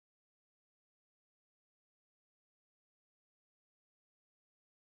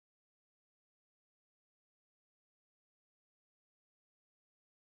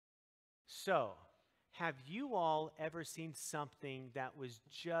So, have you all ever seen something that was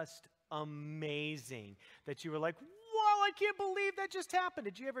just amazing? That you were like, whoa, I can't believe that just happened.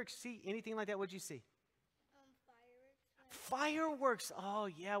 Did you ever see anything like that? What did you see? Fireworks. Oh,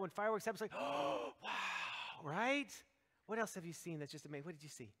 yeah. When fireworks happen, it's like, oh, wow, right? What else have you seen that's just amazing? What did you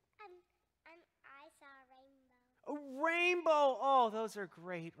see? I saw a rainbow. A rainbow. Oh, those are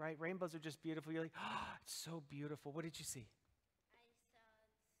great, right? Rainbows are just beautiful. You're like, oh, it's so beautiful. What did you see?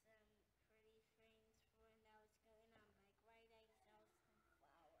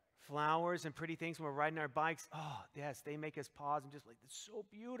 Flowers and pretty things when we're riding our bikes. Oh, yes, they make us pause and just like, it's so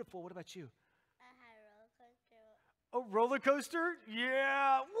beautiful. What about you? I had a roller coaster. A roller coaster?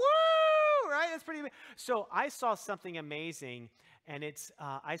 Yeah. Woo! Right? That's pretty amazing. So I saw something amazing, and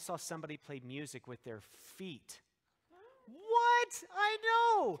I saw somebody play music with their feet. What? I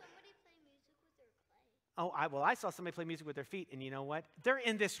know. Somebody play music with their clay. I saw somebody play music with their feet, and you know what? They're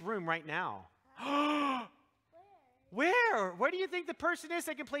in this room right now. Where? Where do you think the person is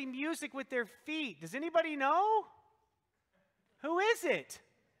that can play music with their feet? Does anybody know? Who is it?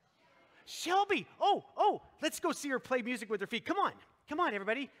 Shelby. Oh, let's go see her play music with her feet. Come on,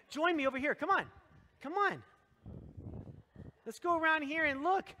 everybody. Join me over here. Come on. Let's go around here and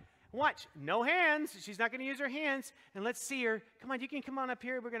look. Watch. No hands. She's not going to use her hands. And let's see her. Come on, you can come on up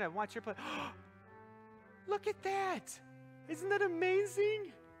here. We're going to watch her play. Look at that. Isn't that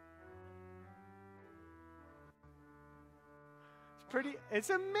amazing? It's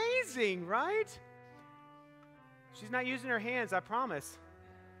amazing, right? She's not using her hands, I promise.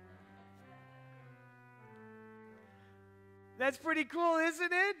 That's pretty cool,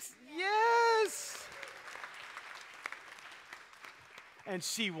 isn't it? Yes. And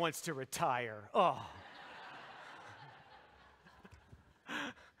she wants to retire. Oh.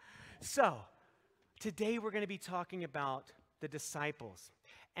 So, today we're going to be talking about the disciples.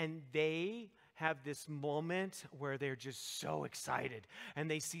 And they have this moment where they're just so excited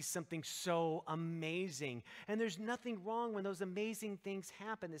and they see something so amazing. And there's nothing wrong when those amazing things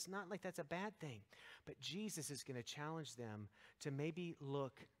happen. It's not like that's a bad thing. But Jesus is going to challenge them to maybe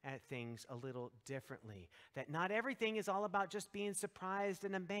look at things a little differently. That not everything is all about just being surprised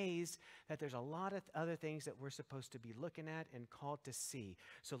and amazed, that there's a lot of other things that we're supposed to be looking at and called to see.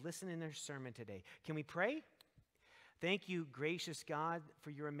 So listen in their sermon today. Can we pray? Thank you, gracious God, for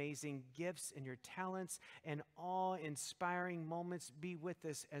your amazing gifts and your talents and awe-inspiring moments. Be with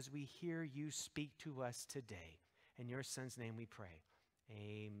us as we hear you speak to us today. In your Son's name we pray.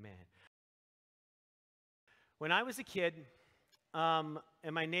 Amen. When I was a kid,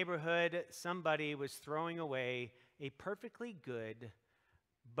 in my neighborhood, somebody was throwing away a perfectly good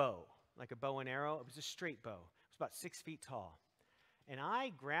bow, like a bow and arrow. It was a straight bow. It was about 6 feet tall. And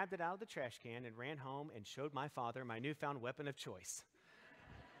I grabbed it out of the trash can and ran home and showed my father my newfound weapon of choice.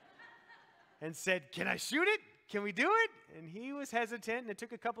 And said, "Can I shoot it? Can we do it?" And he was hesitant, and it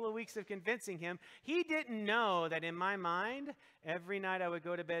took a couple of weeks of convincing him. He didn't know that in my mind, every night I would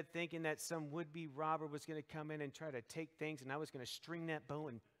go to bed thinking that some would-be robber was going to come in and try to take things, and I was going to string that bow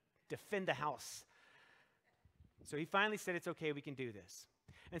and defend the house. So he finally said, "It's okay, we can do this."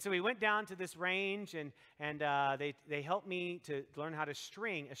 And so we went down to this range, and they helped me to learn how to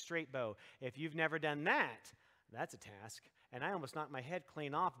string a straight bow. If you've never done that, that's a task. And I almost knocked my head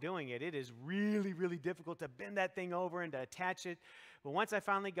clean off doing it. It is really, really difficult to bend that thing over and to attach it. But once I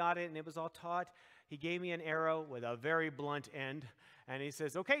finally got it and it was all taut, he gave me an arrow with a very blunt end. And he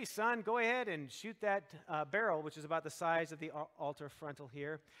says, "Okay, son, go ahead and shoot that barrel," which is about the size of the altar frontal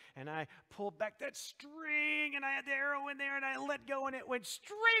here. And I pulled back that string, and I had the arrow in there, and I let go, and it went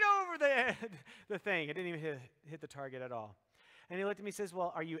straight over the thing. It didn't even hit the target at all. And he looked at me and says,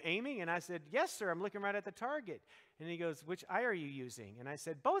 "Well, are you aiming?" And I said, "Yes, sir, I'm looking right at the target." And he goes, "Which eye are you using?" And I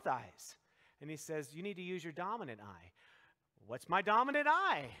said, "Both eyes." And he says, "You need to use your dominant eye." "What's my dominant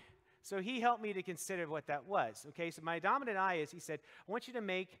eye?" So he helped me to consider what that was. Okay, so my dominant eye is, he said, "I want you to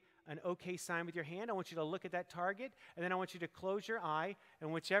make an okay sign with your hand. I want you to look at that target, and then I want you to close your eye,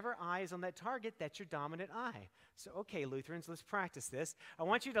 and whichever eye is on that target, that's your dominant eye." So, okay, Lutherans, let's practice this. I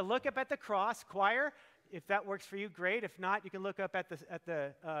want you to look up at the cross. Choir, if that works for you, great. If not, you can look up at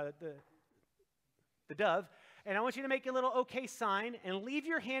the dove. And I want you to make a little okay sign and leave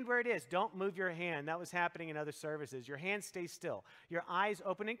your hand where it is. Don't move your hand. That was happening in other services. Your hand stays still. Your eyes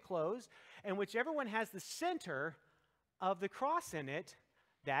open and close. And whichever one has the center of the cross in it,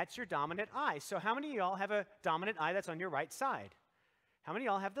 that's your dominant eye. So how many of y'all have a dominant eye that's on your right side? How many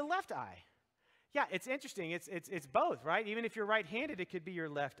of y'all have the left eye? Yeah, it's interesting. It's both, right? Even if you're right-handed, it could be your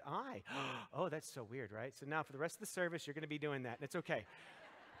left eye. Oh, that's so weird, right? So now for the rest of the service, you're going to be doing that. And it's okay.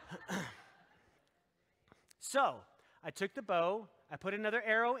 So I took the bow, I put another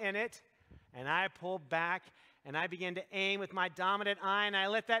arrow in it, And I pulled back, and I began to aim with my dominant eye, and I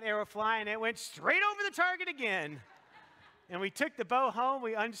let that arrow fly, and it went straight over the target again. And we took the bow home,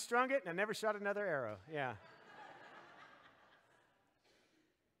 we unstrung it, and I never shot another arrow. Yeah.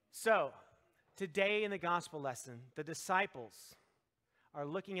 So, today in the gospel lesson, the disciples are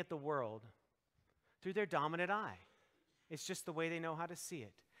looking at the world through their dominant eye. It's just the way they know how to see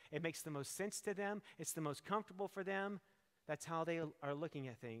it. It makes the most sense to them. It's the most comfortable for them. That's how they are looking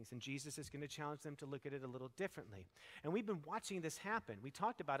at things. And Jesus is going to challenge them to look at it a little differently. And we've been watching this happen. We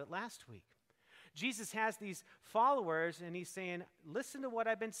talked about it last week. Jesus has these followers, and he's saying, listen to what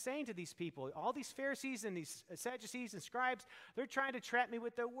I've been saying to these people. All these Pharisees and these Sadducees and scribes, they're trying to trap me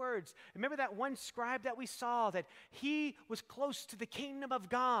with their words. Remember that one scribe that we saw, that he was close to the kingdom of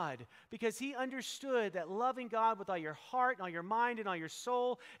God because he understood that loving God with all your heart and all your mind and all your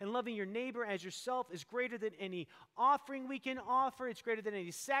soul and loving your neighbor as yourself is greater than any offering we can offer. It's greater than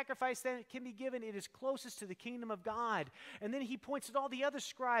any sacrifice that can be given. It is closest to the kingdom of God. And then he points at all the other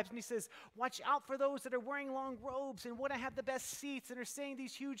scribes and he says, watch out for those that are wearing long robes and want to have the best seats and are saying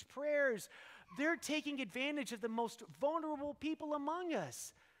these huge prayers. They're taking advantage of the most vulnerable people among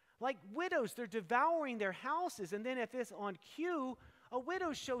us. Like widows, they're devouring their houses. And then if it's on cue, a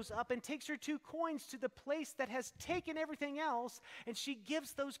widow shows up and takes her 2 coins to the place that has taken everything else, and she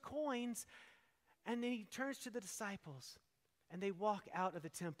gives those coins, and then he turns to the disciples, and they walk out of the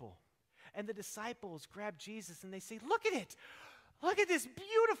temple. And the disciples grab Jesus and they say, look at it. Look at this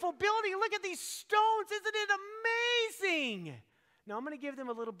beautiful building. Look at these stones. Isn't it amazing? Now, I'm going to give them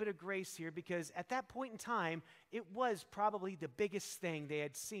a little bit of grace here because at that point in time, it was probably the biggest thing they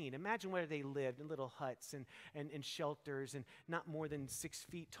had seen. Imagine where they lived, in little huts and shelters and not more than 6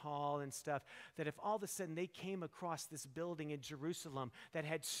 feet tall and stuff, that if all of a sudden they came across this building in Jerusalem that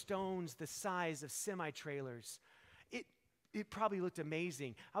had stones the size of semi-trailers, it probably looked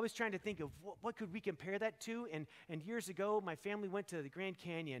amazing. I was trying to think of what could we compare that to, and years ago, my family went to the Grand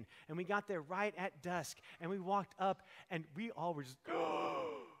Canyon, and we got there right at dusk, and we walked up, and we all were just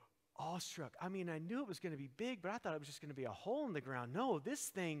awestruck. I mean, I knew it was going to be big, but I thought it was just going to be a hole in the ground. No, this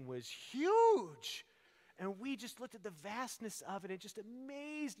thing was huge, and we just looked at the vastness of it and just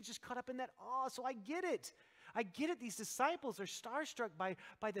amazed and just caught up in that awe, so I get it. I get it. These disciples are starstruck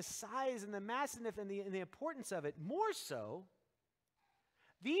by the size and the massiveness and the importance of it. More so,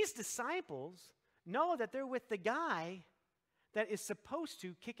 these disciples know that they're with the guy that is supposed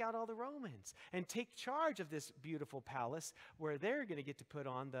to kick out all the Romans and take charge of this beautiful palace where they're going to get to put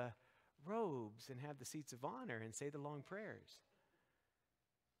on the robes and have the seats of honor and say the long prayers.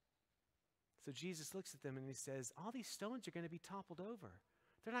 So Jesus looks at them and he says, all these stones are going to be toppled over.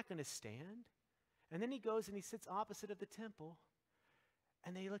 They're not going to stand. And then he goes and he sits opposite of the temple,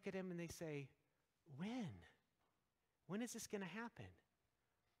 and they look at him and they say, when? When is this going to happen?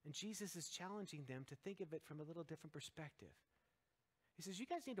 And Jesus is challenging them to think of it from a little different perspective. He says, you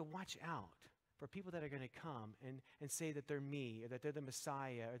guys need to watch out for people that are going to come and say that they're me, or that they're the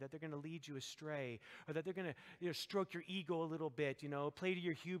Messiah, or that they're going to lead you astray, or that they're going to stroke your ego a little bit, play to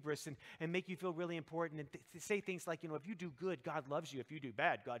your hubris and make you feel really important, and say things like, if you do good, God loves you. If you do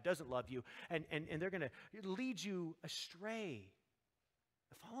bad, God doesn't love you. And they're going to lead you astray.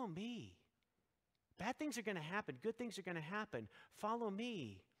 Follow me. Bad things are going to happen. Good things are going to happen. Follow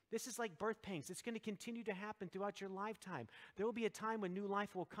me. This is like birth pains. It's going to continue to happen throughout your lifetime. There will be a time when new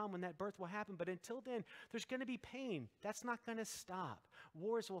life will come, when that birth will happen. But until then, there's going to be pain. That's not going to stop.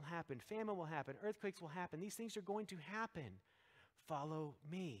 Wars will happen. Famine will happen. Earthquakes will happen. These things are going to happen. Follow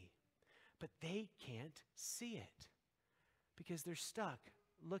me. But they can't see it because they're stuck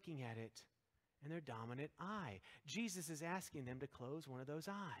looking at it in their dominant eye. Jesus is asking them to close one of those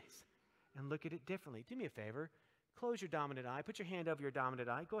eyes and look at it differently. Do me a favor. Close your dominant eye. Put your hand over your dominant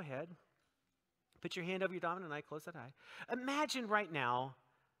eye. Go ahead. Put your hand over your dominant eye. Close that eye. Imagine right now,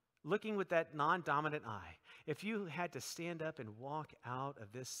 looking with that non-dominant eye, if you had to stand up and walk out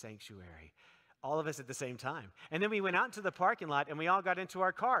of this sanctuary, all of us at the same time. And then we went out into the parking lot and we all got into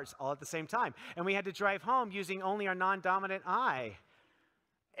our cars all at the same time. And we had to drive home using only our non-dominant eye.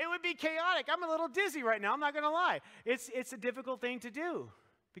 It would be chaotic. I'm a little dizzy right now. I'm not going to lie. It's a difficult thing to do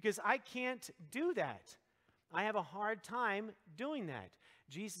because I can't do that. I have a hard time doing that.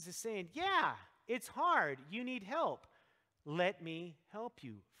 Jesus is saying, yeah, it's hard. You need help. Let me help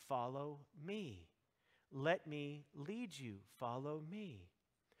you. Follow me. Let me lead you. Follow me.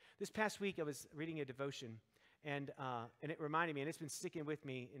 This past week, I was reading a devotion, and it reminded me, and it's been sticking with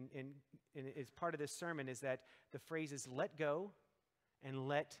me, and as part of this sermon, is that the phrase is let go and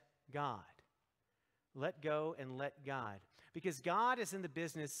let God. Let go and let God. Because God is in the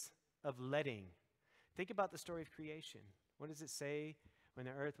business of letting. Think about the story of creation. What does it say? When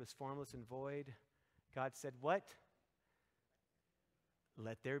the earth was formless and void, God said, what?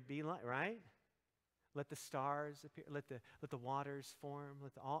 Let there be light, right? Let the stars appear. Let the waters form.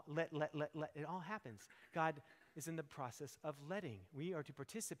 It all happens. God is in the process of letting. We are to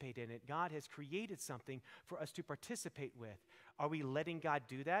participate in it. God has created something for us to participate with. Are we letting God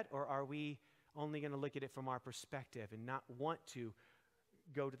do that, or are we only going to look at it from our perspective and not want to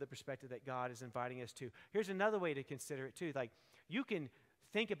go to the perspective that God is inviting us to? Here's another way to consider it too. Like, you can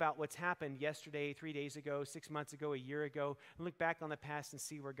think about what's happened yesterday, 3 days ago, 6 months ago, a year ago, and look back on the past and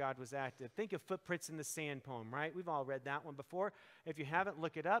see where God was active. Think of Footprints in the Sand poem, right? We've all read that one before. If you haven't,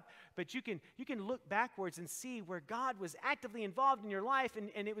 look it up. But you can look backwards and see where God was actively involved in your life,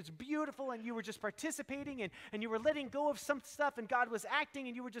 and it was beautiful, and you were just participating, and you were letting go of some stuff, and God was acting,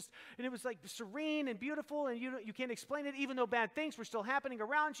 and it was like serene and beautiful, and you can't explain it. Even though bad things were still happening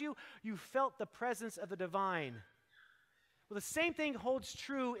around you, you felt the presence of the divine. Well, the same thing holds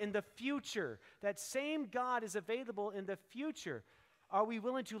true in the future. That same God is available in the future. Are we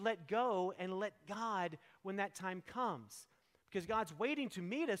willing to let go and let God when that time comes? Because God's waiting to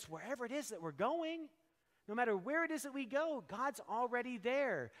meet us wherever it is that we're going. No matter where it is that we go, God's already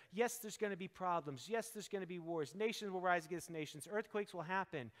there. Yes, there's going to be problems. Yes, there's going to be wars. Nations will rise against nations. Earthquakes will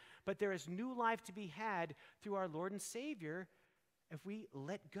happen. But there is new life to be had through our Lord and Savior if we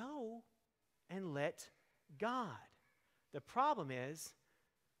let go and let God. The problem is,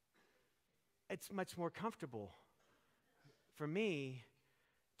 it's much more comfortable for me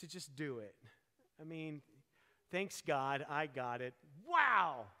to just do it. I mean, thanks God, I got it.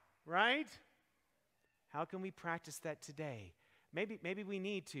 Wow, right? How can we practice that today? Maybe we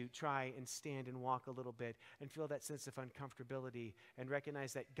need to try and stand and walk a little bit and feel that sense of uncomfortability and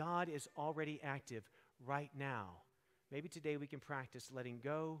recognize that God is already active right now. Maybe today we can practice letting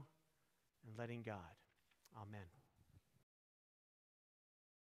go and letting God. Amen.